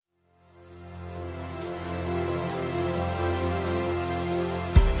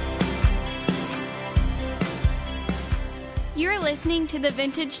listening to the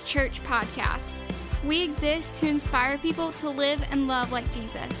Vintage Church podcast. We exist to inspire people to live and love like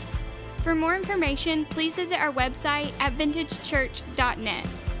Jesus. For more information, please visit our website at vintagechurch.net.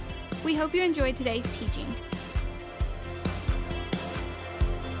 We hope you enjoyed today's teaching.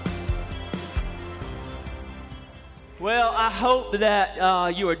 Well, I hope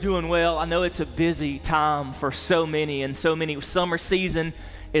that you are doing well. I know it's a busy time for so many, and so many. Summer season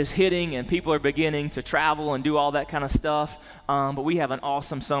is hitting, and people are beginning to travel and do all that kind of stuff. But we have an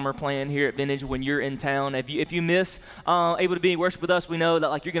awesome summer plan here at Vintage when you're in town. If you miss able to be in worship with us, we know that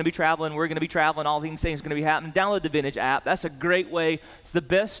like you're going to be traveling, we're going to be traveling, all these things are going to be happening. Download the Vintage app. That's a great way. It's the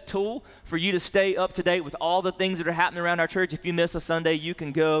best tool for you to stay up to date with all the things that are happening around our church. If you miss a Sunday, you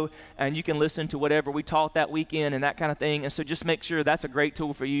can go and you can listen to whatever we taught that weekend and that kind of thing. And so just make sure that's a great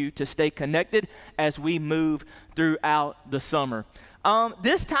tool for you to stay connected as we move throughout the summer.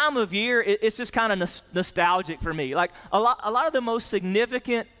 This time of year, it's just kind of nostalgic for me. Like a lot of the most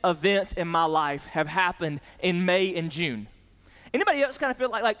significant events in my life have happened in May and June. Anybody else kind of feel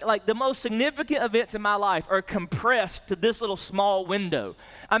like the most significant events in my life are compressed to this little small window?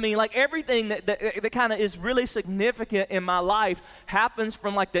 I mean, like everything that kind of is really significant in my life happens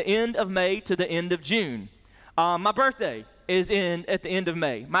from like the end of May to the end of June. My birthday is at the end of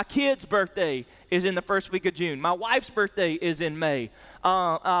May. My kid's birthday is in the first week of June. My wife's birthday is in May.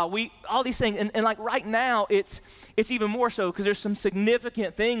 All these things, and like right now, it's even more so because there's some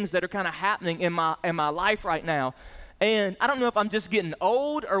significant things that are kind of happening in my life right now. And I don't know if I'm just getting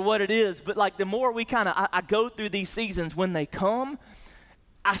old or what it is, but like the more we I go through these seasons, when they come,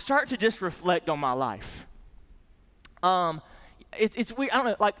 I start to just reflect on my life. It's weird. I don't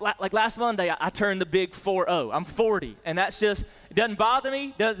know. Like last Monday, I turned the big 40. I'm 40, and that's just it doesn't bother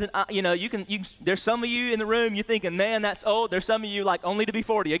me. Doesn't you can. There's some of you in the room. You're thinking, man, that's old. There's some of you like only to be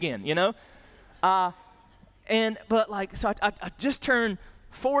 40 again. But I just turned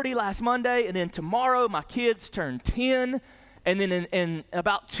 40 last Monday, and then tomorrow my kids turn 10, and then in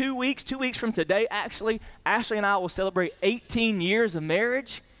about 2 weeks from today, actually, Ashley and I will celebrate 18 years of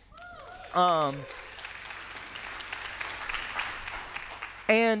marriage.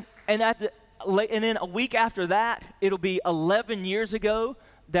 And then a week after that, it'll be 11 years ago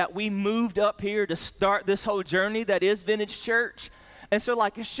that we moved up here to start this whole journey that is Vintage Church. And so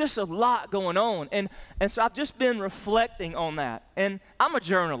like it's just a lot going on. And so I've just been reflecting on that. And I'm a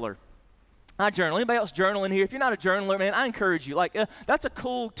journaler. I journal. Anybody else journal in here? If you're not a journaler, man, I encourage you. Like that's a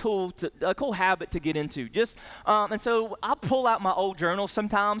cool tool, a cool habit to get into. And so I pull out my old journals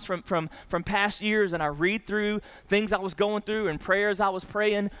sometimes from past years, and I read through things I was going through and prayers I was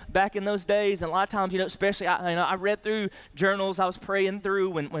praying back in those days. And a lot of times, especially I read through journals I was praying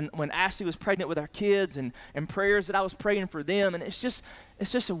through when Ashley was pregnant with our kids, and prayers that I was praying for them. And it's just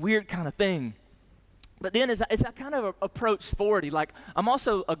a weird kind of thing. But then as I kind of approach 40, like I'm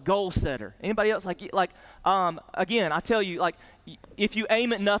also a goal setter. Anybody else again, I tell you, like if you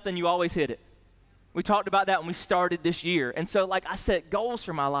aim at nothing, you always hit it. We talked about that when we started this year. And so like I set goals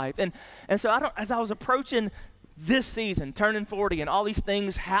for my life. And so as I was approaching this season, turning 40 and all these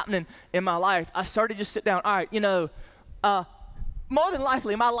things happening in my life, I started to just sit down. All right, more than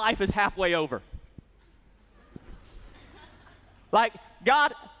likely my life is halfway over. Like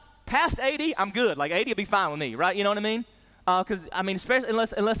God, past 80, I'm good. Like 80 will be fine with me, right? You know what I mean? Because especially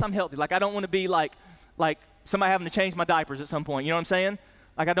unless I'm healthy. Like I don't want to be like somebody having to change my diapers at some point. You know what I'm saying?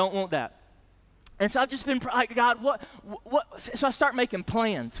 Like I don't want that. And so I've just been like, God, what? So I start making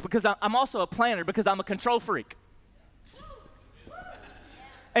plans because I'm also a planner because I'm a control freak.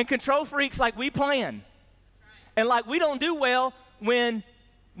 And control freaks, like we plan, and like we don't do well when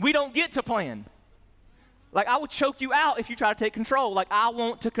we don't get to plan. Like I will choke you out if you try to take control. Like I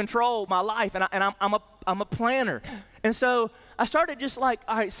want to control my life, and I'm a planner. And so I started just like,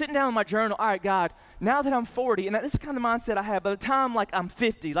 all right, sitting down in my journal. All right, God, now that I'm 40, and this is kind of mindset I have. By the time like I'm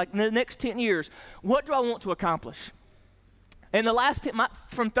 50, like in the next 10 years, what do I want to accomplish? And the last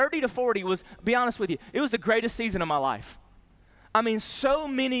from 30 to 40 was, be honest with you, it was the greatest season of my life. I mean, so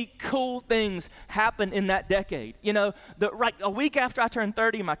many cool things happened in that decade. Right a week after I turned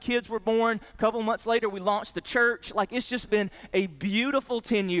 30, my kids were born. A couple of months later, we launched the church. Like, it's just been a beautiful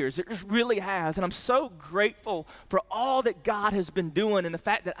 10 years. It just really has. And I'm so grateful for all that God has been doing, and the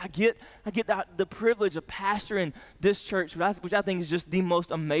fact that I get the privilege of pastoring this church, which I think is just the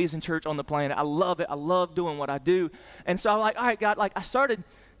most amazing church on the planet. I love it. I love doing what I do. And so I'm like, all right, God, like I started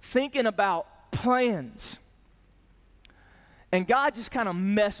thinking about plans. And God just kind of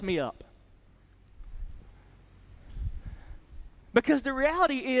messed me up. Because the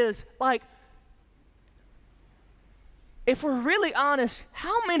reality is, like, if we're really honest,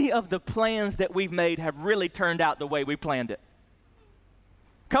 how many of the plans that we've made have really turned out the way we planned it?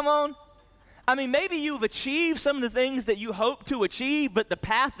 Come on. I mean, maybe you've achieved some of the things that you hoped to achieve, but the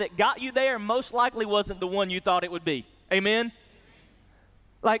path that got you there most likely wasn't the one you thought it would be. Amen?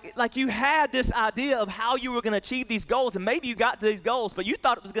 Like you had this idea of how you were going to achieve these goals, and maybe you got to these goals, but you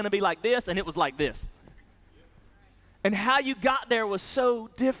thought it was going to be like this, and it was like this. And how you got there was so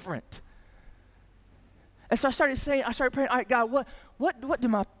different. And so I started praying, all right, God, what do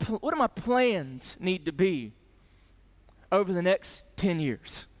my plans need to be over the next 10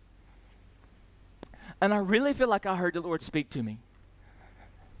 years? And I really feel like I heard the Lord speak to me.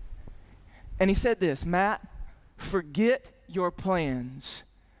 And he said this, Matt, forget your plans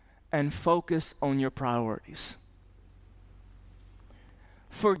and focus on your priorities.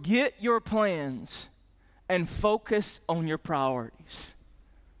 Forget your plans and focus on your priorities.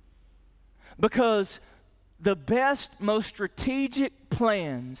 Because the best, most strategic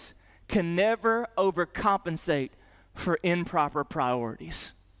plans can never overcompensate for improper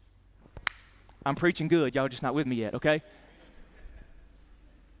priorities. I'm preaching good. Y'all just not with me yet, okay?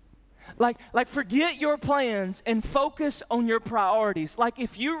 Like forget your plans and focus on your priorities. Like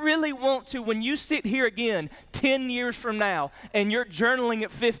if you really want to, when you sit here again 10 years from now and you're journaling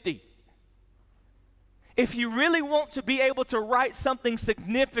at 50, if you really want to be able to write something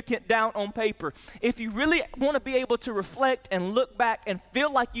significant down on paper, if you really want to be able to reflect and look back and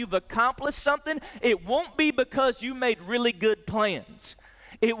feel like you've accomplished something, it won't be because you made really good plans.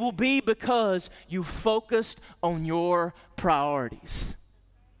 It will be because you focused on your priorities.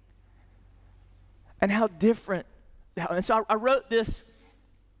 And how different. And so I wrote this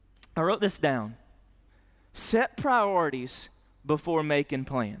down. Set priorities before making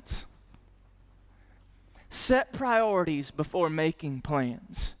plans. Set priorities before making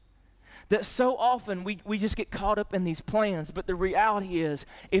plans. That so often we just get caught up in these plans, but the reality is,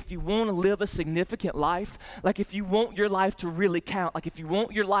 if you want to live a significant life, like if you want your life to really count, like if you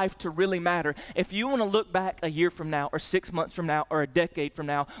want your life to really matter, if you want to look back a year from now or 6 months from now or a decade from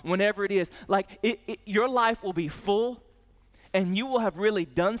now, whenever it is, like your life will be full and you will have really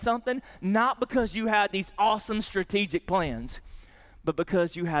done something, not because you had these awesome strategic plans, but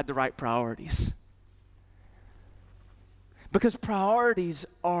because you had the right priorities. Because priorities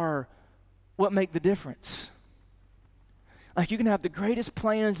are what make the difference. Like you can have the greatest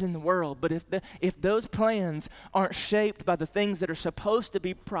plans in the world, but if those plans aren't shaped by the things that are supposed to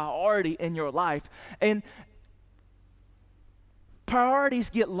be priority in your life, and priorities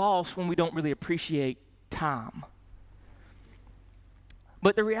get lost when we don't really appreciate time.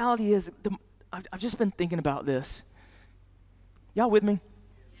 But the reality is, I've just been thinking about this. Y'all with me?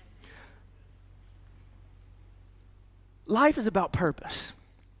 Life is about purpose.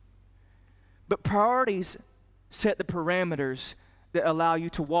 But priorities set the parameters that allow you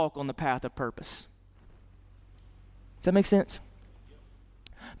to walk on the path of purpose. Does that make sense?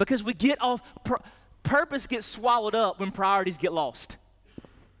 Because we get off, purpose gets swallowed up when priorities get lost.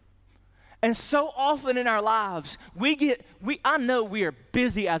 And so often in our lives, I know we are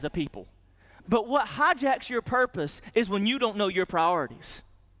busy as a people, but what hijacks your purpose is when you don't know your priorities.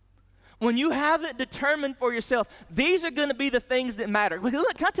 When you haven't determined for yourself, these are going to be the things that matter. Because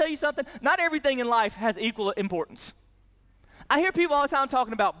look, can I tell you something? Not everything in life has equal importance. I hear people all the time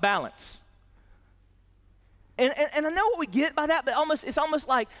talking about balance. And I know what we get by that, but it's almost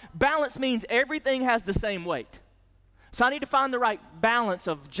like balance means everything has the same weight. So I need to find the right balance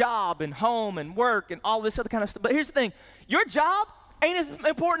of job and home and work and all this other kind of stuff. But here's the thing. Your job ain't as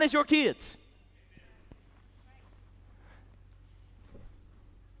important as your kids.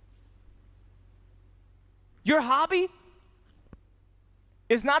 Your hobby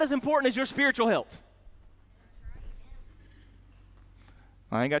is not as important as your spiritual health.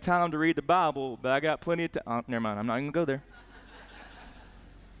 I ain't got time to read the Bible, but I got plenty of time. Oh, never mind, I'm not even going to go there.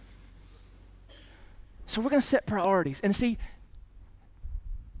 So we're going to set priorities. And see,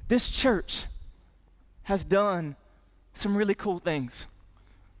 this church has done some really cool things.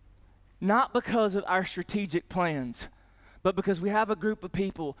 Not because of our strategic plans, but because we have a group of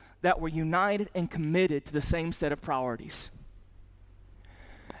people that were united and committed to the same set of priorities.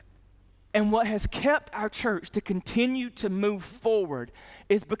 And what has kept our church to continue to move forward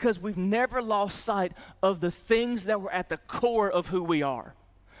is because we've never lost sight of the things that were at the core of who we are.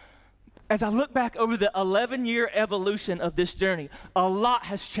 As I look back over the 11-year evolution of this journey, a lot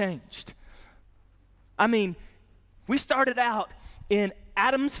has changed. I mean, we started out in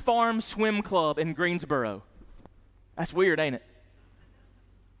Adams Farm Swim Club in Greensboro. That's weird, ain't it?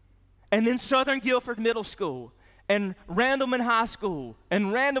 And then Southern Guilford Middle School, and Randleman High School, and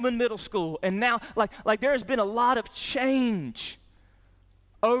Randleman Middle School, and now, like there has been a lot of change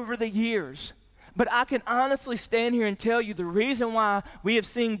over the years. But I can honestly stand here and tell you the reason why we have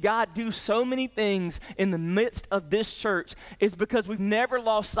seen God do so many things in the midst of this church is because we've never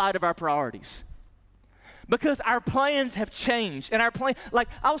lost sight of our priorities. Because our plans have changed. And our plan, like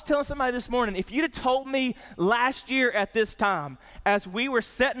I was telling somebody this morning, if you'd have told me last year at this time, as we were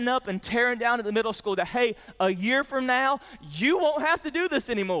setting up and tearing down at the middle school, that, hey, a year from now, you won't have to do this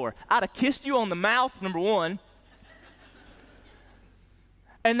anymore, I'd have kissed you on the mouth, number one.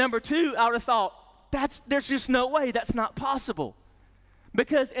 And number two, I would have thought, there's just no way, that's not possible.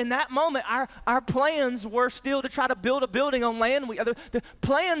 Because in that moment, our plans were still to try to build a building on land. The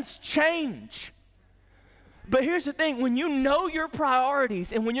plans change. But here's the thing, when you know your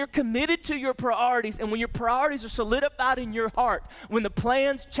priorities and when you're committed to your priorities and when your priorities are solidified in your heart, when the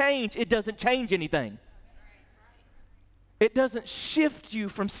plans change, it doesn't change anything. It doesn't shift you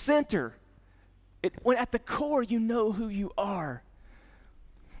from center. When at the core, you know who you are.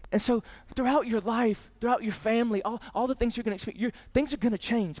 And so throughout your life, throughout your family, all the things you're going to experience, things are going to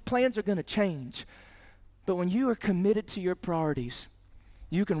change. Plans are going to change. But when you are committed to your priorities,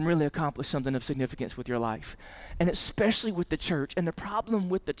 you can really accomplish something of significance with your life. And especially with the church. And the problem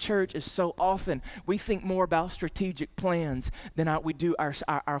with the church is so often we think more about strategic plans than we do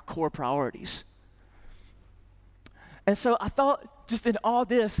our core priorities. And so I thought just in all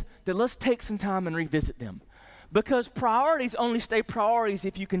this that let's take some time and revisit them. Because priorities only stay priorities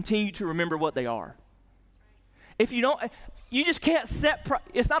if you continue to remember what they are. If you don't, you just can't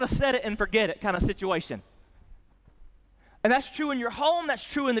it's not a set it and forget it kind of situation. And that's true in your home, that's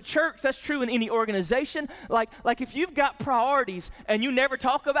true in the church, that's true in any organization. Like if you've got priorities and you never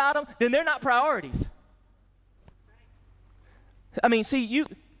talk about them, then they're not priorities. I mean, see,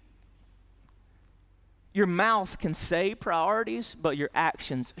 your mouth can say priorities, but your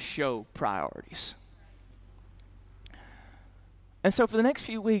actions show priorities. And so for the next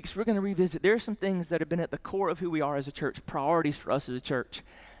few weeks, we're going to revisit. There are some things that have been at the core of who we are as a church, priorities for us as a church.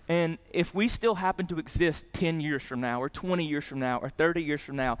 And if we still happen to exist 10 years from now or 20 years from now or 30 years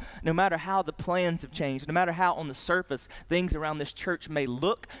from now, no matter how the plans have changed, no matter how on the surface things around this church may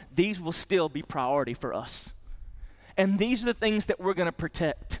look, these will still be priority for us. And these are the things that we're going to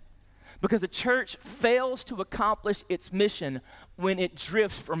protect. Because a church fails to accomplish its mission when it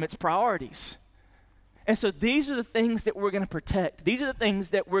drifts from its priorities. And so these are the things that we're going to protect. These are the things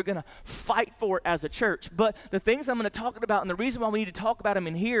that we're going to fight for as a church. But the things I'm going to talk about, and the reason why we need to talk about them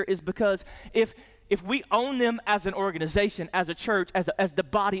in here is because if we own them as an organization, as a church, as the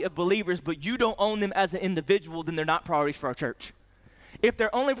body of believers, but you don't own them as an individual, then they're not priorities for our church. If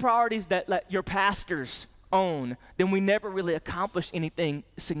they're only priorities that your pastors own, then we never really accomplish anything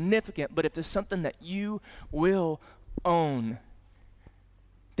significant. But if there's something that you will own,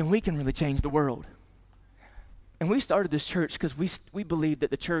 then we can really change the world. And we started this church because we believe that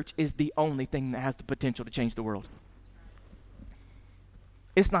the church is the only thing that has the potential to change the world.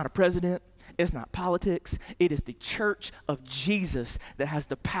 It's not a president. It's not politics. It is the church of Jesus that has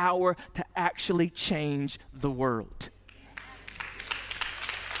the power to actually change the world.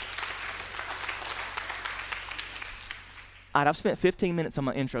 All right, I've spent 15 minutes on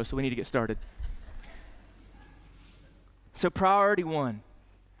my intro, so we need to get started. So priority one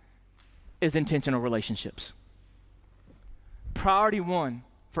is intentional relationships. Priority one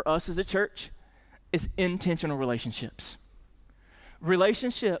for us as a church is intentional relationships.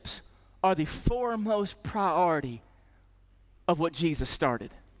 Relationships are the foremost priority of what Jesus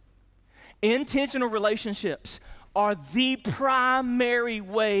started. Intentional relationships are the primary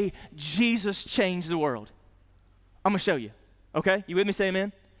way Jesus changed the world. I'm going to show you. Okay? You with me? Say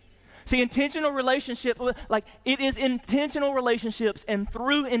amen. See, intentional relationship, like it is intentional relationships, and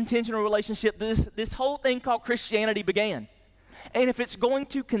through intentional relationship, this whole thing called Christianity began. And if it's going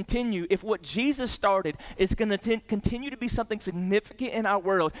to continue, if what Jesus started is going to continue to be something significant in our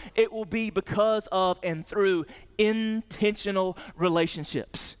world, it will be because of and through intentional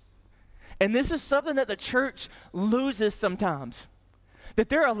relationships. And this is something that the church loses sometimes. That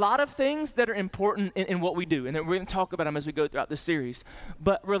there are a lot of things that are important in what we do, and we're going to talk about them as we go throughout this series.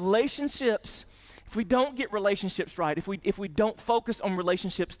 But relationships, if we don't get relationships right, if we don't focus on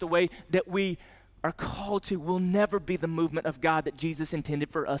relationships the way that we are called to, will never be the movement of God that Jesus intended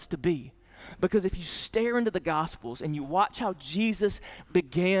for us to be. Because if you stare into the Gospels and you watch how Jesus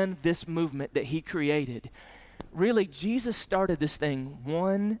began this movement that he created, really Jesus started this thing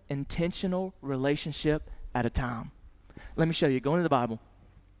one intentional relationship at a time. Let me show you. Go into the Bible.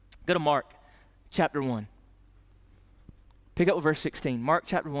 Go to Mark chapter 1. Pick up with verse 16. Mark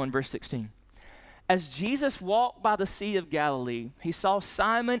chapter 1, verse 16. As Jesus walked by the Sea of Galilee, he saw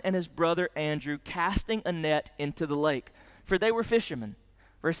Simon and his brother Andrew casting a net into the lake, for they were fishermen.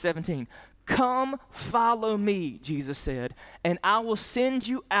 Verse 17. "Come, follow me," Jesus said, "and I will send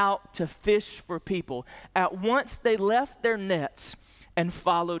you out to fish for people." At once they left their nets and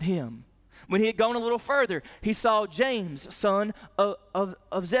followed him. When he had gone a little further, he saw James, son of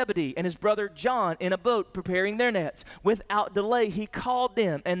Zebedee, and his brother John in a boat preparing their nets. Without delay, he called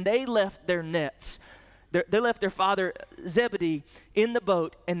them, and they left their nets. They left their father Zebedee in the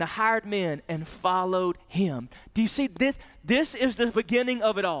boat and the hired men and followed him. Do you see this? This is the beginning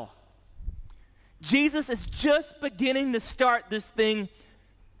of it all. Jesus is just beginning to start this thing.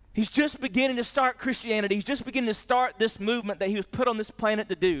 He's just beginning to start Christianity. He's just beginning to start this movement that he was put on this planet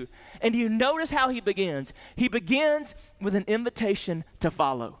to do. And do you notice how he begins? He begins with an invitation to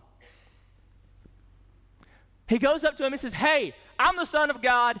follow. He goes up to him and says, "Hey, I'm the Son of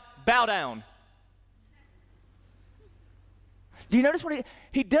God, bow down." Do you notice what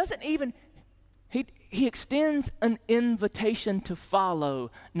he doesn't even, he extends an invitation to follow,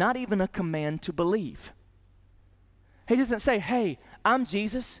 not even a command to believe. He doesn't say, "Hey, I'm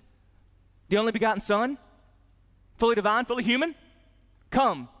Jesus, the only begotten Son, fully divine, fully human.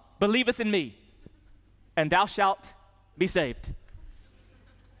 Come, believeth in me, and thou shalt be saved."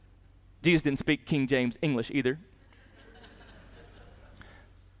 Jesus didn't speak King James English either.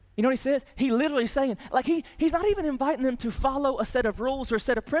 You know what he says? He literally is saying, like he's not even inviting them to follow a set of rules or a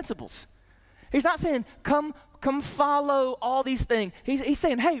set of principles. He's not saying, come follow all these things. He's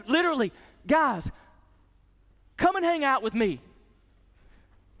saying, "Hey, literally, guys, come and hang out with me.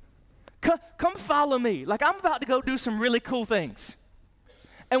 Come follow me. Like, I'm about to go do some really cool things.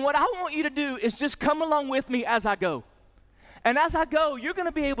 And what I want you to do is just come along with me as I go. And as I go, you're going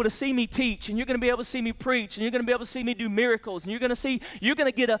to be able to see me teach, and you're going to be able to see me preach, and you're going to be able to see me do miracles, and you're going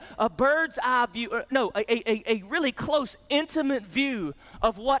to get a bird's eye view, a really close, intimate view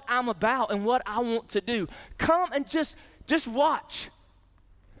of what I'm about and what I want to do. Come and just watch."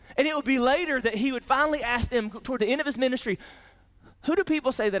 And it would be later that he would finally ask them toward the end of his ministry, "Who do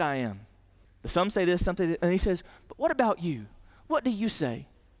people say that I am?" Some say this, some say that. And he says, "But what about you? What do you say?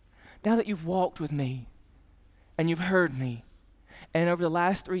 Now that you've walked with me and you've heard me, and over the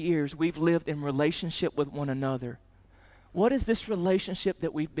last 3 years we've lived in relationship with one another, what is this relationship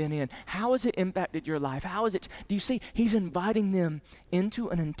that we've been in? How has it impacted your life? How is it?" Do you see? He's inviting them into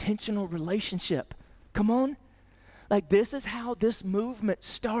an intentional relationship. Come on. Like, this is how this movement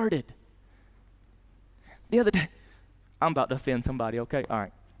started. The other day, I'm about to offend somebody, okay? All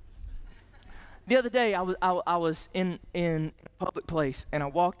right. The other day, I was in a public place, and I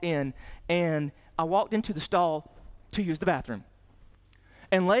walked in, and I walked into the stall to use the bathroom.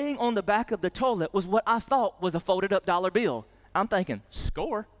 And laying on the back of the toilet was what I thought was a folded up dollar bill. I'm thinking,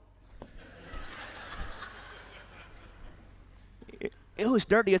 score. It was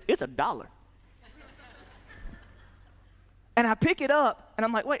dirty. It's $1. And I pick it up, and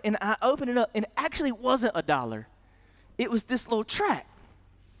I'm like, wait, and I open it up, and it actually wasn't $1. It was this little tract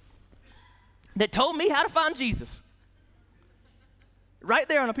that told me how to find Jesus. Right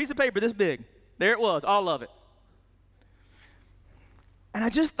there on a piece of paper this big. There it was, all of it. And I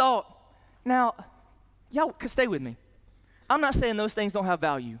just thought, now, y'all could stay with me. I'm not saying those things don't have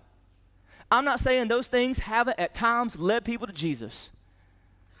value. I'm not saying those things haven't at times led people to Jesus.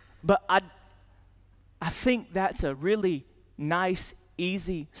 But I think that's a really nice,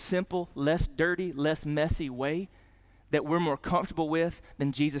 easy, simple, less dirty, less messy way that we're more comfortable with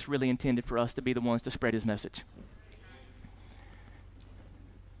than Jesus really intended for us to be the ones to spread his message.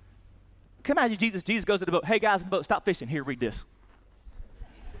 Can you imagine Jesus goes to the boat, "Hey guys in the boat, stop fishing. Here, read this."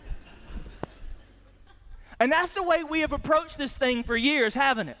 And that's the way we have approached this thing for years,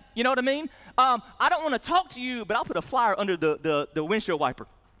 haven't it? You know what I mean? I don't want to talk to you, but I'll put a flyer under the windshield wiper,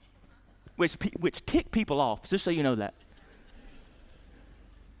 which tick people off, just so you know that.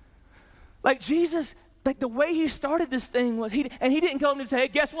 Like Jesus, like the way he started this thing was, he didn't go and say, "Hey,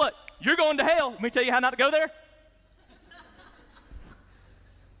 guess what? You're going to hell. Let me tell you how not to go there."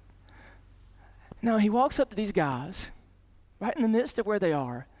 No, he walks up to these guys, right in the midst of where they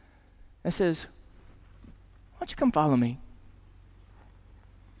are, and says, "Why don't you come follow me?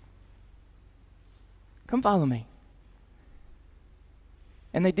 Come follow me."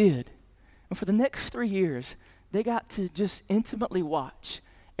 And they did. And for the next 3 years, they got to just intimately watch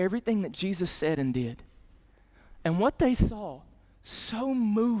everything that Jesus said and did. And what they saw so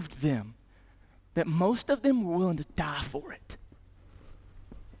moved them that most of them were willing to die for it.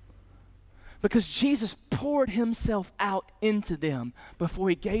 Because Jesus poured himself out into them before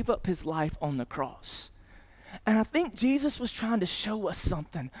he gave up his life on the cross. And I think Jesus was trying to show us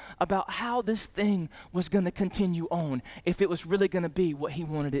something about how this thing was going to continue on if it was really going to be what he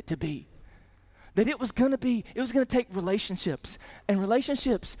wanted it to be. That it was going to take relationships. And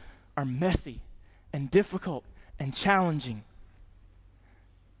relationships are messy and difficult and challenging.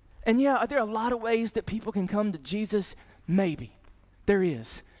 And yeah, are there a lot of ways that people can come to Jesus? Maybe. There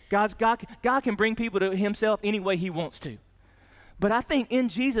is. God can bring people to himself any way he wants to. But I think in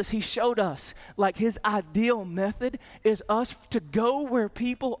Jesus, he showed us, like, his ideal method is us to go where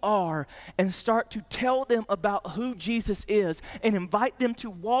people are and start to tell them about who Jesus is and invite them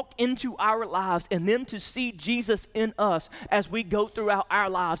to walk into our lives and them to see Jesus in us as we go throughout our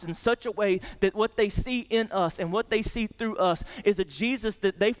lives in such a way that what they see in us and what they see through us is a Jesus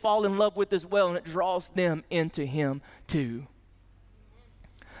that they fall in love with as well, and it draws them into him too.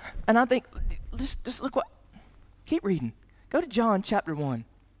 And I think, just look keep reading. Go to John chapter 1.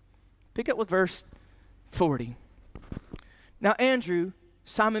 Pick up with verse 40. Now Andrew,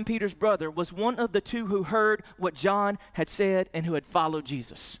 Simon Peter's brother, was one of the two who heard what John had said and who had followed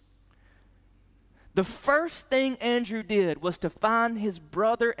Jesus. The first thing Andrew did was to find his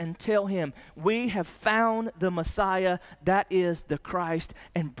brother and tell him, "We have found the Messiah, that is the Christ,"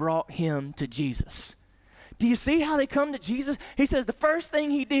 and brought him to Jesus. Do you see how they come to Jesus? He says the first thing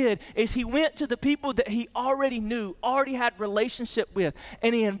he did is he went to the people that he already knew, already had relationship with,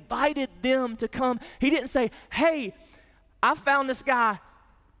 and he invited them to come. He didn't say, "Hey, I found this guy.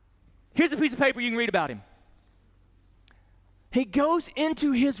 Here's a piece of paper, you can read about him." He goes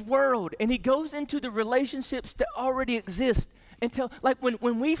into his world, and he goes into the relationships that already exist. Like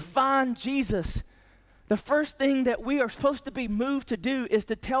when we find Jesus, the first thing that we are supposed to be moved to do is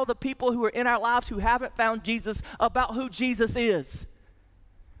to tell the people who are in our lives who haven't found Jesus about who Jesus is.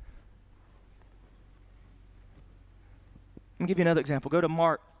 Let me give you another example. Go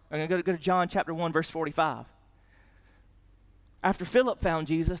to John chapter 1, verse 45. After Philip found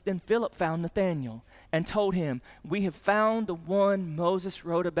Jesus, then Philip found Nathanael and told him, "We have found the one Moses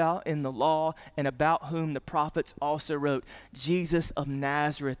wrote about in the law and about whom the prophets also wrote, Jesus of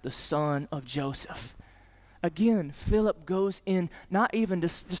Nazareth, the son of Joseph." Again, Philip goes in, not even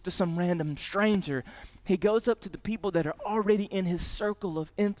just to some random stranger. He goes up to the people that are already in his circle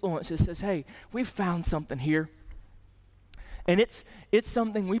of influence and says, "Hey, we've found something here." And it's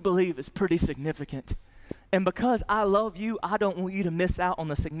something we believe is pretty significant. And because I love you, I don't want you to miss out on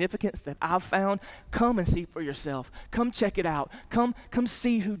the significance that I've found. Come and see for yourself. Come check it out. Come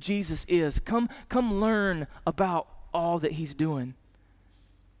see who Jesus is. Come learn about all that he's doing.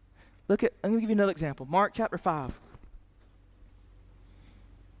 Let me give you another example. Mark chapter 5.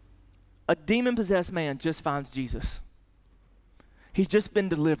 A demon-possessed man just finds Jesus. He's just been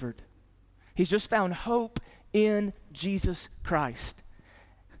delivered. He's just found hope in Jesus Christ.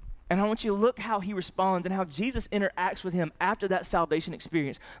 And I want you to look how he responds and how Jesus interacts with him after that salvation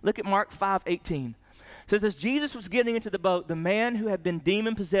experience. Look at Mark 5:18. It says, as Jesus was getting into the boat, the man who had been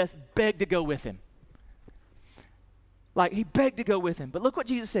demon-possessed begged to go with him. Like, he begged to go with him. But look what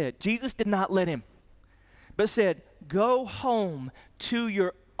Jesus said. Jesus did not let him, but said, "Go home to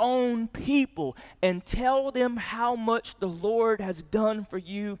your own people and tell them how much the Lord has done for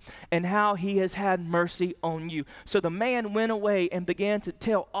you and how he has had mercy on you." So the man went away and began to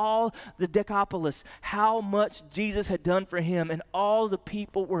tell all the Decapolis how much Jesus had done for him, and all the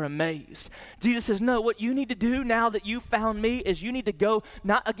people were amazed. Jesus says, no, what you need to do now that you found me is you need to go,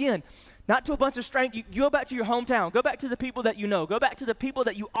 not to a bunch of strangers. You go back to your hometown. Go back to the people that you know. Go back to the people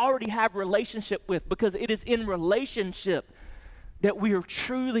that you already have relationship with, because it is in relationship that we are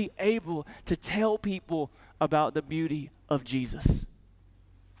truly able to tell people about the beauty of Jesus.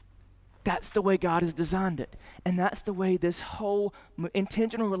 That's the way God has designed it. And that's the way this whole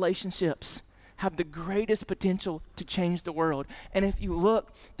intentional relationships have the greatest potential to change the world. And if you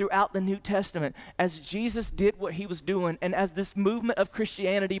look throughout the New Testament, as Jesus did what he was doing, and as this movement of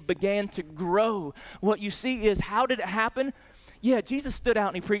Christianity began to grow, what you see is, how did it happen? Yeah, Jesus stood out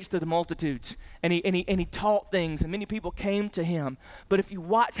and he preached to the multitudes, and he taught things, and many people came to him. But if you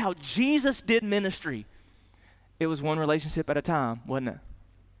watch how Jesus did ministry, it was one relationship at a time, wasn't it?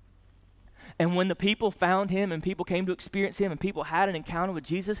 And when the people found him and people came to experience him and people had an encounter with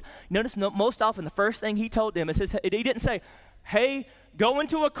Jesus, notice most often the first thing he told them, he didn't say, "Hey, go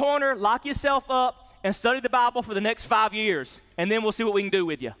into a corner, lock yourself up, and study the Bible for the next 5 years, and then we'll see what we can do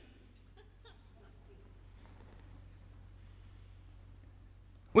with you."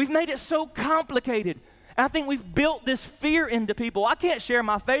 We've made it so complicated. And I think we've built this fear into people. I can't share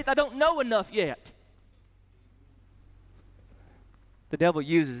my faith. I don't know enough yet. The devil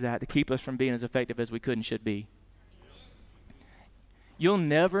uses that to keep us from being as effective as we could and should be. You'll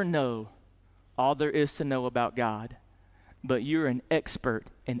never know all there is to know about God, but you're an expert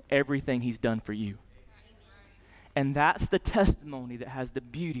in everything he's done for you. And that's the testimony that has the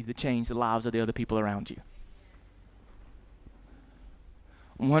beauty to change the lives of the other people around you.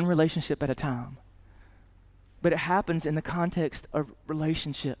 one relationship at a time. But it happens in the context of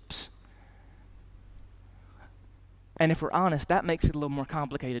relationships. And if we're honest, that makes it a little more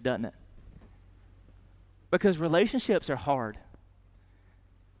complicated, doesn't it? Because relationships are hard.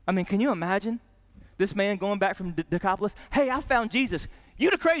 I mean, can you imagine this man going back from Decapolis? Hey, I found Jesus. You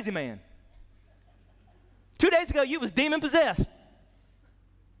the crazy man. 2 days ago, you was demon-possessed.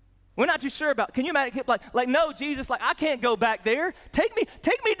 We're not too sure about, can you imagine, like, no, Jesus, like, I can't go back there. Take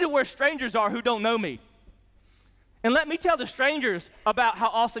me to where strangers are who don't know me. And let me tell the strangers about how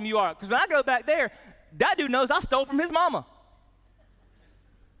awesome you are. Because when I go back there, that dude knows I stole from his mama.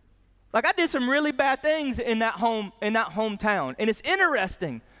 Like, I did some really bad things in that hometown. And it's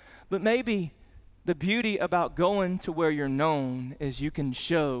interesting. But maybe the beauty about going to where you're known is you can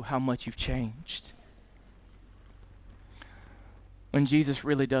show how much you've changed. When Jesus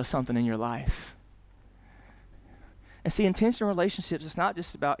really does something in your life. And see, intentional relationships, it's not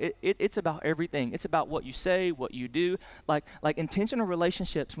just about, it's about everything. It's about what you say, what you do. Like intentional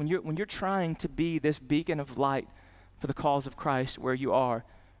relationships, when you're trying to be this beacon of light for the cause of Christ where you are,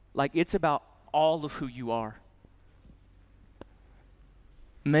 like it's about all of who you are.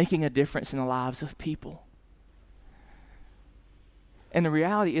 Making a difference in the lives of people. And the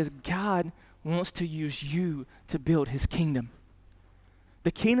reality is God wants to use you to build his kingdom.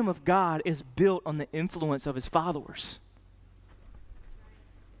 The kingdom of God is built on the influence of his followers.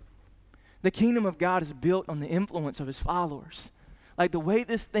 The kingdom of God is built on the influence of his followers. Like the way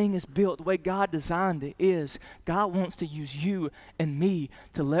this thing is built, the way God designed it is, God wants to use you and me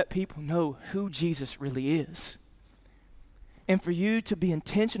to let people know who Jesus really is. And for you to be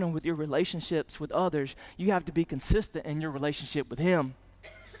intentional with your relationships with others, you have to be consistent in your relationship with him.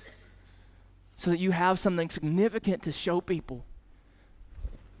 So that you have something significant to show people.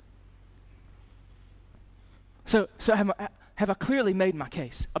 So have I clearly made my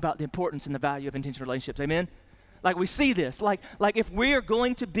case about the importance and the value of intentional relationships? Amen? Like we see this, like if we are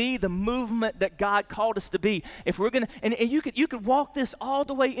going to be the movement that God called us to be, if we're going to, and you could walk this all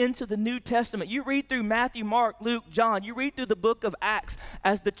the way into the New Testament. You read through Matthew, Mark, Luke, John. You read through the book of Acts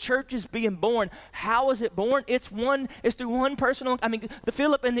as the church is being born. How is it born? It's through one personal. I mean, the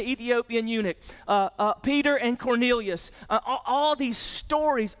Philip and the Ethiopian eunuch, Peter and Cornelius. All these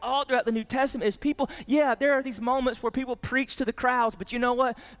stories all throughout the New Testament is people. Yeah, there are these moments where people preach to the crowds, but you know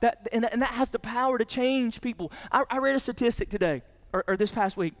what? That has the power to change people. I read a statistic today, or this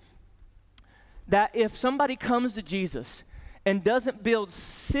past week, that if somebody comes to Jesus and doesn't build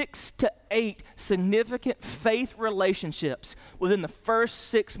 6 to 8 significant faith relationships within the first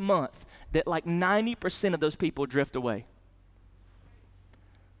 6 months, that like 90% of those people drift away.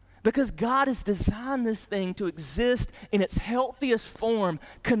 Because God has designed this thing to exist in its healthiest form,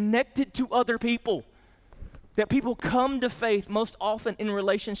 connected to other people. That people come to faith most often in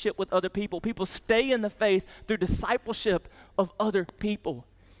relationship with other people. People stay in the faith through discipleship of other people.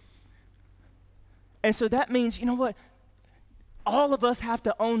 And so that means, you know what? All of us have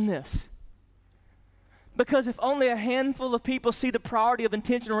to own this. Because if only a handful of people see the priority of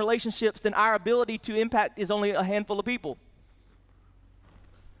intentional relationships, then our ability to impact is only a handful of people.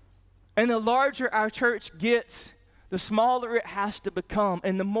 And the larger our church gets, the smaller it has to become,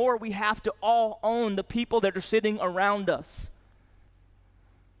 and the more we have to all own the people that are sitting around us.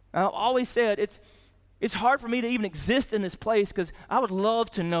 I've always said it's hard for me to even exist in this place because I would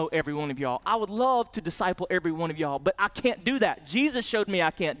love to know every one of y'all. I would love to disciple every one of y'all, but I can't do that. Jesus showed me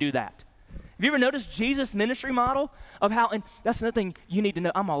I can't do that. Have you ever noticed Jesus' ministry model of how, and that's another thing you need to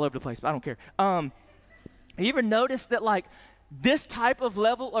know. I'm all over the place, but I don't care. Have you ever noticed that like, this type of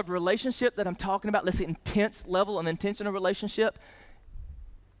level of relationship that I'm talking about, let's say intense level of intentional relationship,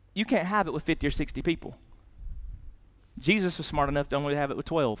 you can't have it with 50 or 60 people. Jesus was smart enough to only have it with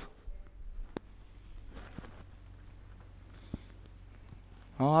 12.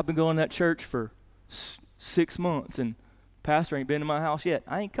 Oh, I've been going to that church for 6 months and pastor ain't been to my house yet.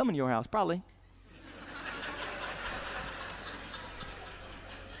 I ain't coming to your house, probably.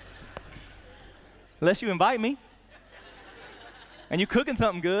 Unless you invite me. And you're cooking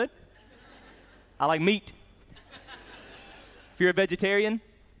something good. I like meat. If you're a vegetarian,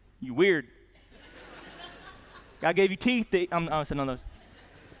 you weird. God gave you teeth. I'm sitting on those.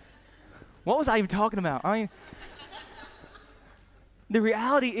 What was I even talking about? The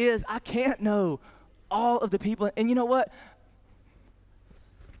reality is I can't know all of the people. And you know what?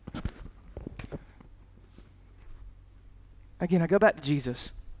 Again, I go back to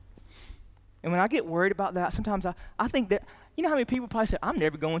Jesus. And when I get worried about that, sometimes I think that, you know how many people probably say, I'm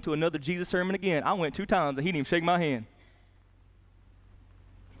never going to another Jesus sermon again. I went 2 times and he didn't even shake my hand.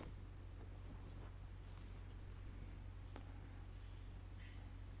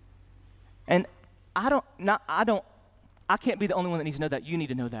 And I can't be the only one that needs to know that. You need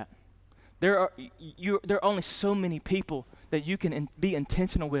to know that. There are only so many people that you can be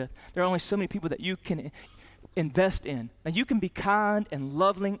intentional with. There are only so many people that you can invest in. Now, you can be kind and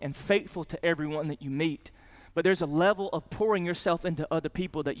loving and faithful to everyone that you meet, but there's a level of pouring yourself into other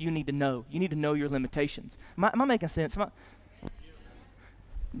people that you need to know. You need to know your limitations. Am I making sense?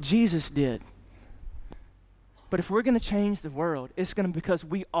 Jesus did. But if we're going to change the world, it's going to be because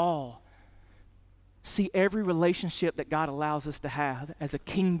we all see every relationship that God allows us to have as a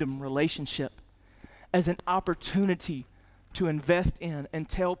kingdom relationship, as an opportunity to invest in and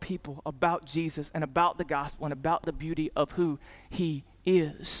tell people about Jesus and about the gospel and about the beauty of who he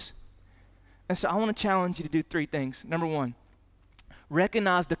is. And so I want to challenge you to do 3 things. Number 1,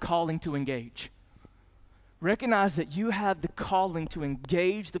 recognize the calling to engage. Recognize that you have the calling to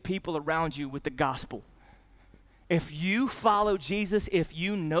engage the people around you with the gospel. If you follow Jesus, if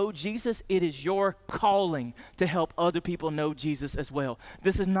you know Jesus, it is your calling to help other people know Jesus as well.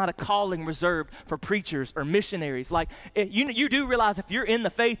 This is not a calling reserved for preachers or missionaries. Like, you do realize if you're in the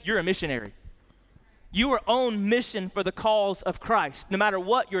faith, you're a missionary. You are on mission for the cause of Christ. No matter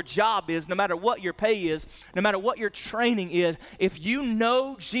what your job is, no matter what your pay is, no matter what your training is, if you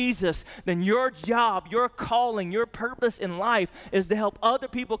know Jesus, then your job, your calling, your purpose in life is to help other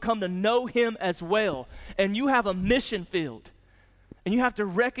people come to know him as well. And you have a mission field. And you have to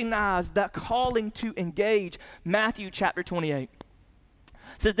recognize that calling to engage. Matthew chapter 28.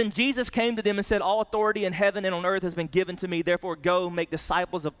 It says, then Jesus came to them and said, all authority in heaven and on earth has been given to me. Therefore, go make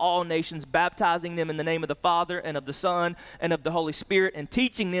disciples of all nations, baptizing them in the name of the Father and of the Son and of the Holy Spirit, and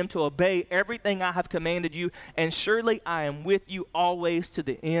teaching them to obey everything I have commanded you. And surely I am with you always to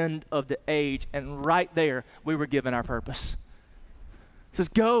the end of the age. And right there, we were given our purpose. It says,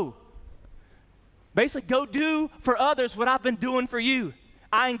 go. Basically, go do for others what I've been doing for you.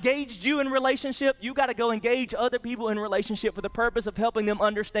 I engaged you in relationship. You got to go engage other people in relationship for the purpose of helping them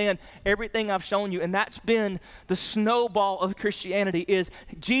understand everything I've shown you. And that's been the snowball of Christianity is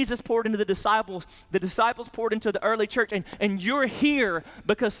Jesus poured into the disciples poured into the early church, and you're here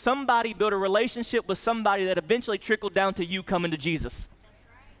because somebody built a relationship with somebody that eventually trickled down to you coming to Jesus. That's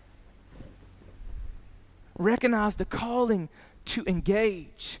right. Recognize the calling to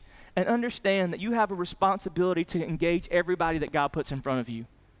engage. And understand that you have a responsibility to engage everybody that God puts in front of you.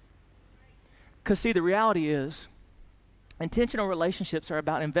 Because see, the reality is, intentional relationships are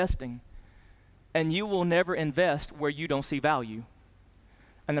about investing. And you will never invest where you don't see value.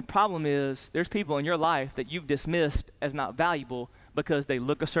 And the problem is, there's people in your life that you've dismissed as not valuable because they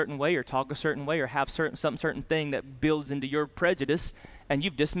look a certain way or talk a certain way or have some certain thing that builds into your prejudice, and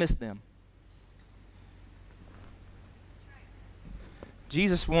you've dismissed them.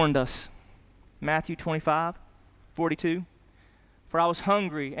 Jesus warned us, Matthew 25:42. For I was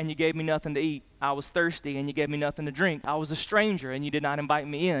hungry, and you gave me nothing to eat. I was thirsty, and you gave me nothing to drink. I was a stranger, and you did not invite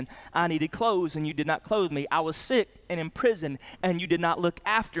me in. I needed clothes, and you did not clothe me. I was sick and in prison, and you did not look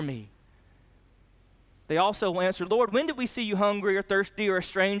after me. They also answered, Lord, when did we see you hungry or thirsty or a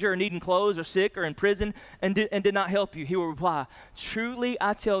stranger or needing clothes or sick or in prison and did not help you? He will reply, truly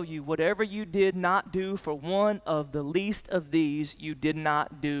I tell you, whatever you did not do for one of the least of these, you did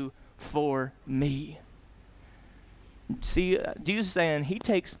not do for me. See, Jesus is saying he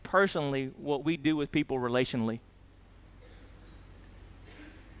takes personally what we do with people relationally.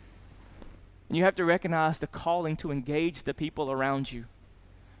 And you have to recognize the calling to engage the people around you.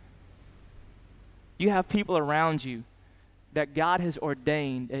 You have people around you that God has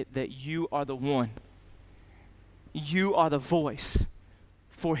ordained that you are the one. You are the voice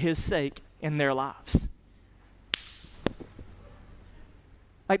for his sake in their lives.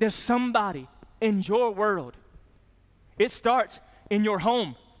 Like there's somebody in your world. It starts in your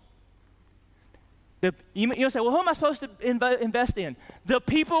home. You say, well, who am I supposed to invest in? The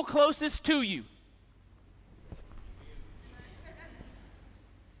people closest to you.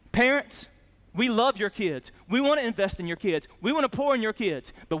 Parents, we love your kids. We want to invest in your kids. We want to pour in your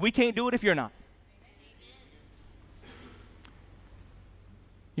kids, but we can't do it if you're not.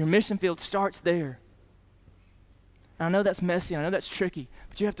 Your mission field starts there. And I know that's messy. I know that's tricky,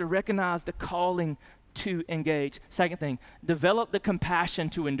 but you have to recognize the calling to engage. Second thing, develop the compassion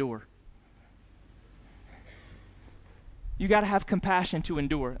to endure. You got to have compassion to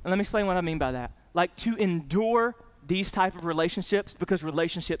endure. And let me explain what I mean by that. Like to endure these type of relationships, because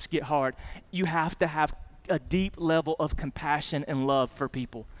relationships get hard, you have to have a deep level of compassion and love for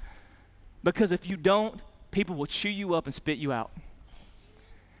people. Because if you don't, people will chew you up and spit you out.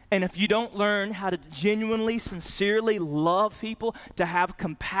 And if you don't learn how to genuinely, sincerely love people, to have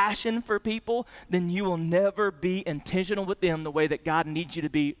compassion for people, then you will never be intentional with them the way that God needs you to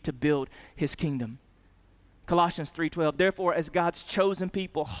be to build his kingdom. Colossians 3:12, therefore, as God's chosen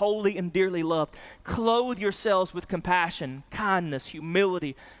people, holy and dearly loved, clothe yourselves with compassion, kindness,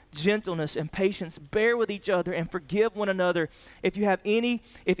 humility, gentleness, and patience. Bear with each other and forgive one another. If any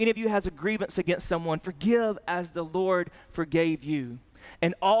of you has a grievance against someone, forgive as the Lord forgave you.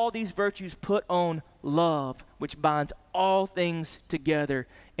 And all these virtues put on love, which binds all things together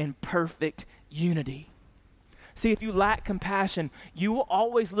in perfect unity. See, if you lack compassion, you will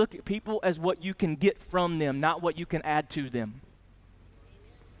always look at people as what you can get from them, not what you can add to them.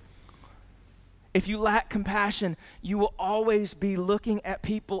 If you lack compassion, you will always be looking at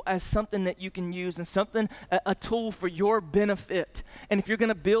people as something that you can use and something, a tool for your benefit. And if you're going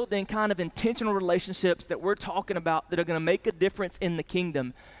to build in kind of intentional relationships that we're talking about that are going to make a difference in the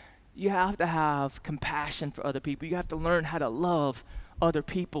kingdom, you have to have compassion for other people. You have to learn how to love other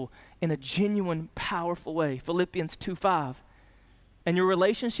people in a genuine, powerful way. Philippians 2:5. And your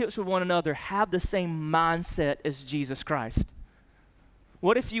relationships with one another have the same mindset as Jesus Christ.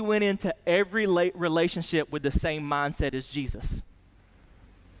 What if you went into every relationship with the same mindset as Jesus?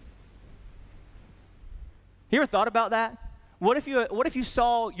 You ever thought about that? What if you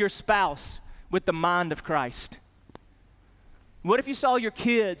saw your spouse with the mind of Christ? What if you saw your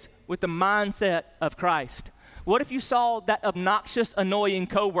kids with the mindset of Christ? What if you saw that obnoxious, annoying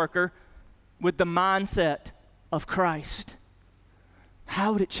coworker with the mindset of Christ?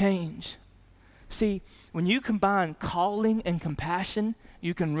 How would it change? See, when you combine calling and compassion,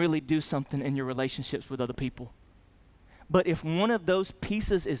 you can really do something in your relationships with other people. But if one of those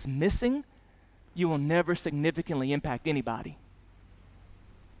pieces is missing, you will never significantly impact anybody.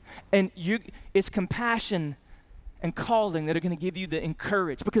 And it's compassion and calling that are going to give you the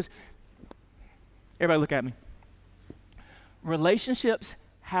encourage. Because, everybody look at me. Relationships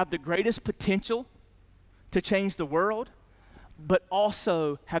have the greatest potential to change the world, but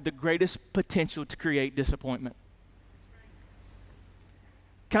also have the greatest potential to create disappointment.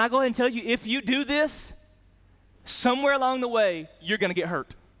 Can I go ahead and tell you, if you do this, somewhere along the way, you're going to get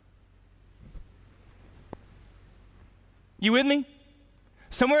hurt. You with me?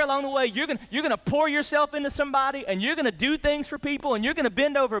 Somewhere along the way, you're going to pour yourself into somebody, and you're going to do things for people, and you're going to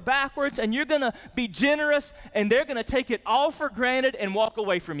bend over backwards, and you're going to be generous, and they're going to take it all for granted and walk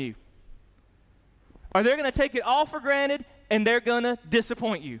away from you. Or they're going to take it all for granted, and they're going to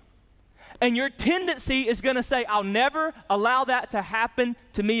disappoint you. And your tendency is going to say, I'll never allow that to happen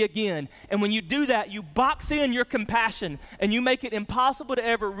to me again. And when you do that, you box in your compassion, and you make it impossible to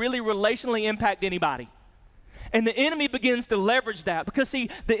ever really relationally impact anybody. And the enemy begins to leverage that because, see,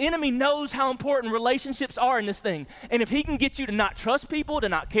 the enemy knows how important relationships are in this thing. And if he can get you to not trust people, to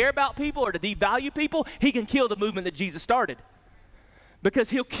not care about people, or to devalue people, he can kill the movement that Jesus started because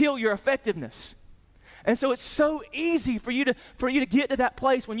he'll kill your effectiveness. And so it's so easy for you to get to that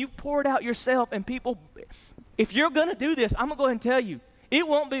place when you've poured out yourself and people, if you're going to do this, I'm going to go ahead and tell you, it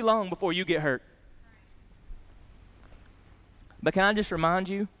won't be long before you get hurt. But can I just remind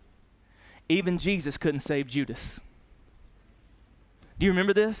you, even Jesus couldn't save Judas. Do you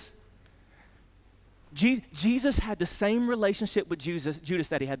remember this? Jesus had the same relationship with Judas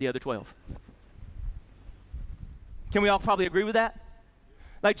that he had the other 12. Can we all probably agree with that?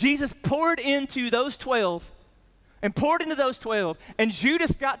 Like Jesus poured into those 12 and poured into those 12, and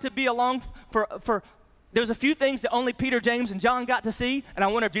Judas got to be along for there was a few things that only Peter, James, and John got to see, and I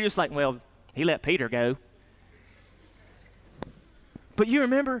wonder if Judas like, well, he let Peter go. But you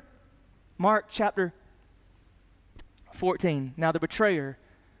remember Mark chapter 14. Now the betrayer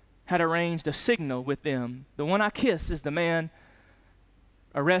had arranged a signal with them. The one I kiss is the man.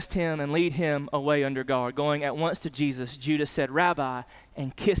 Arrest him and lead him away under guard. Going at once to Jesus, Judas said, Rabbi,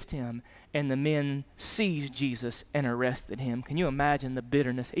 and kissed him. And the men seized Jesus and arrested him. Can you imagine the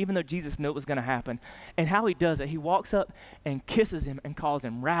bitterness, even though Jesus knew it was going to happen? And how he does it, he walks up and kisses him and calls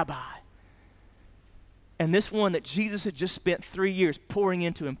him Rabbi. And this one that Jesus had just spent 3 years pouring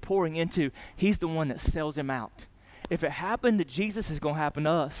into, he's the one that sells him out. If it happened to Jesus, it's going to happen to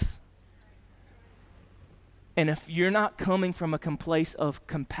us. And if you're not coming from a place of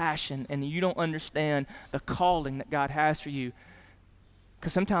compassion and you don't understand the calling that God has for you,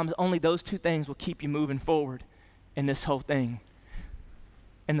 because sometimes only those two things will keep you moving forward in this whole thing.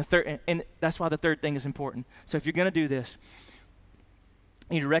 And that's why the third thing is important. So if you're going to do this,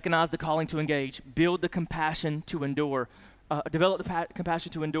 you need to recognize the calling to engage, build the compassion to endure, develop the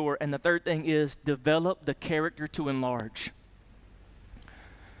compassion to endure, and the third thing is develop the character to enlarge.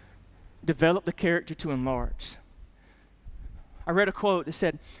 Develop the character to enlarge. I read a quote that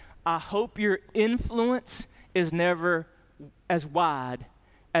said, I hope your influence is never as wide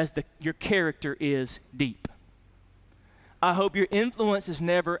as your character is deep. I hope your influence is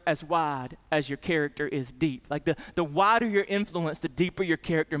never as wide as your character is deep. Like the wider your influence, the deeper your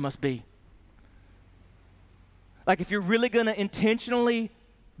character must be. Like if you're really going to intentionally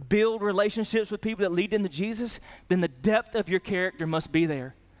build relationships with people that lead into Jesus, then the depth of your character must be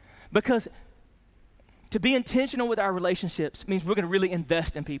there. Because to be intentional with our relationships means we're going to really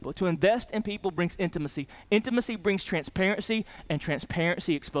invest in people. To invest in people brings intimacy. Intimacy brings transparency, and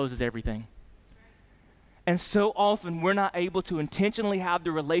transparency exposes everything. And so often we're not able to intentionally have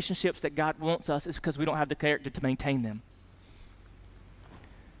the relationships that God wants us is because we don't have the character to maintain them.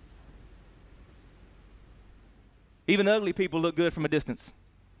 Even ugly people look good from a distance.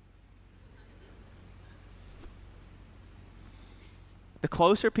 The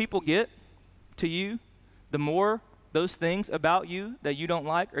closer people get to you, the more those things about you that you don't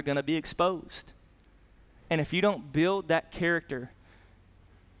like are going to be exposed. And if you don't build that character,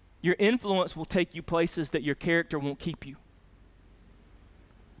 your influence will take you places that your character won't keep you.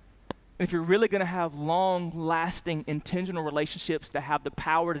 And if you're really going to have long-lasting, intentional relationships that have the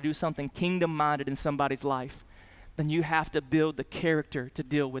power to do something kingdom-minded in somebody's life, then you have to build the character to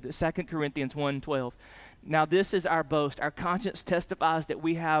deal with it. 2 Corinthians 1:12. Now this is our boast. Our conscience testifies that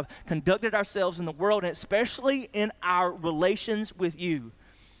we have conducted ourselves in the world, and especially in our relations with you,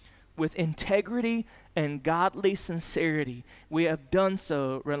 with integrity and godly sincerity. We have done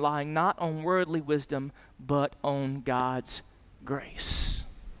so relying not on worldly wisdom, but on God's grace.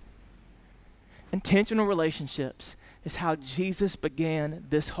 Intentional relationships is how Jesus began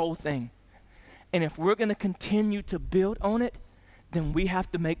this whole thing. And if we're going to continue to build on it, then we have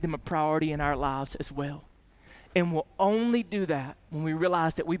to make them a priority in our lives as well. And we'll only do that when we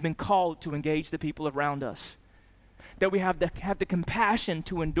realize that we've been called to engage the people around us. That we have the compassion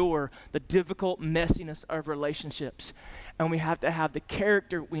to endure the difficult messiness of relationships. And we have to have the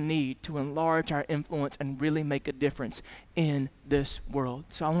character we need to enlarge our influence and really make a difference in this world.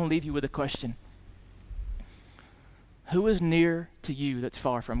 So I want to leave you with a question. Who is near to you that's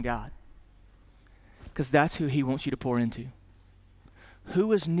far from God? Because that's who he wants you to pour into.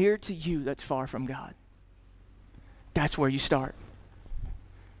 Who is near to you that's far from God? That's where you start.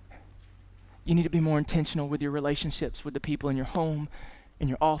 You need to be more intentional with your relationships with the people in your home, in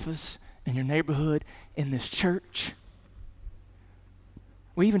your office, in your neighborhood, in this church.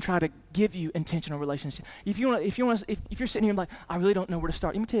 We even try to give you intentional relationships. If you're sitting here like, I really don't know where to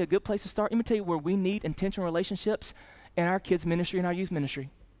start, let me tell you a good place to start. Let me tell you where we need intentional relationships in our kids' ministry and our youth ministry.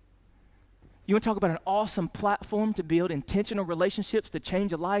 You want to talk about an awesome platform to build intentional relationships to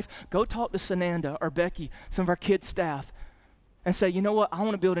change a life? Go talk to Sananda or Becky, some of our kids' staff, and say, you know what, I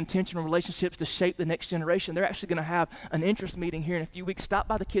want to build intentional relationships to shape the next generation. They're actually going to have an interest meeting here in a few weeks. Stop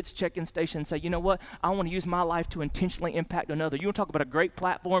by the kids' check-in station and say, you know what, I want to use my life to intentionally impact another. You want to talk about a great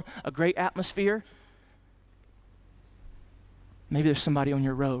platform, a great atmosphere? Maybe there's somebody on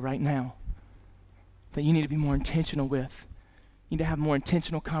your row right now that you need to be more intentional with. You need to have more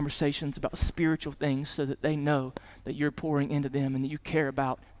intentional conversations about spiritual things so that they know that you're pouring into them and that you care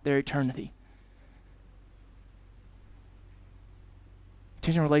about their eternity.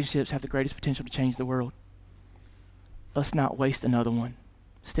 Intentional relationships have the greatest potential to change the world. Let's not waste another one.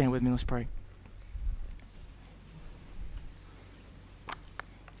 Stand with me, let's pray.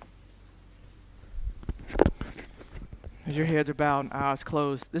 As your heads are bowed and eyes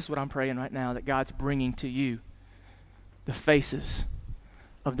closed, this is what I'm praying right now, that God's bringing to you the faces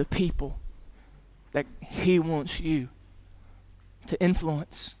of the people that he wants you to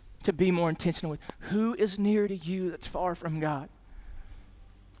influence, to be more intentional with. Who is near to you that's far from God?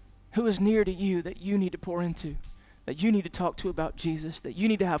 Who is near to you that you need to pour into, that you need to talk to about Jesus, that you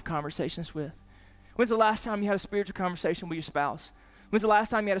need to have conversations with? When's the last time you had a spiritual conversation with your spouse? When's the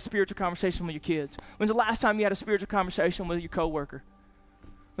last time you had a spiritual conversation with your kids? When's the last time you had a spiritual conversation with your coworker?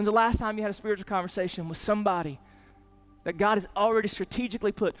 When's the last time you had a spiritual conversation with somebody that God has already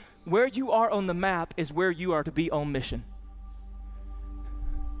strategically put? Where you are on the map is where you are to be on mission.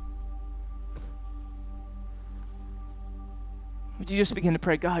 Would you just begin to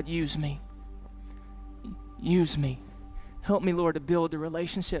pray, God, use me. Use me. Help me, Lord, to build the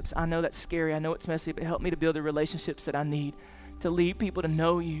relationships. I know that's scary. I know it's messy, but help me to build the relationships that I need to lead people to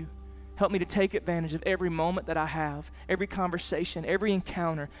know you. Help me to take advantage of every moment that I have, every conversation, every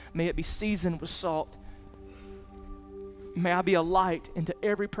encounter. May it be seasoned with salt. May I be a light into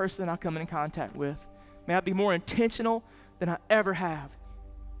every person I come in contact with. May I be more intentional than I ever have.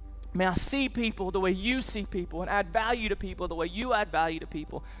 May I see people the way you see people and add value to people the way you add value to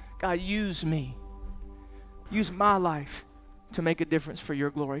people. God, use me. Use my life to make a difference for your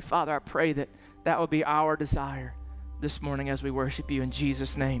glory. Father, I pray that that would be our desire this morning as we worship you in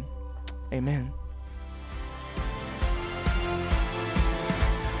Jesus' name. Amen.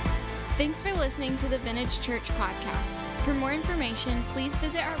 Thanks for listening to the Vintage Church podcast. For more information, please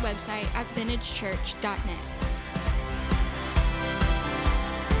visit our website at vintagechurch.net.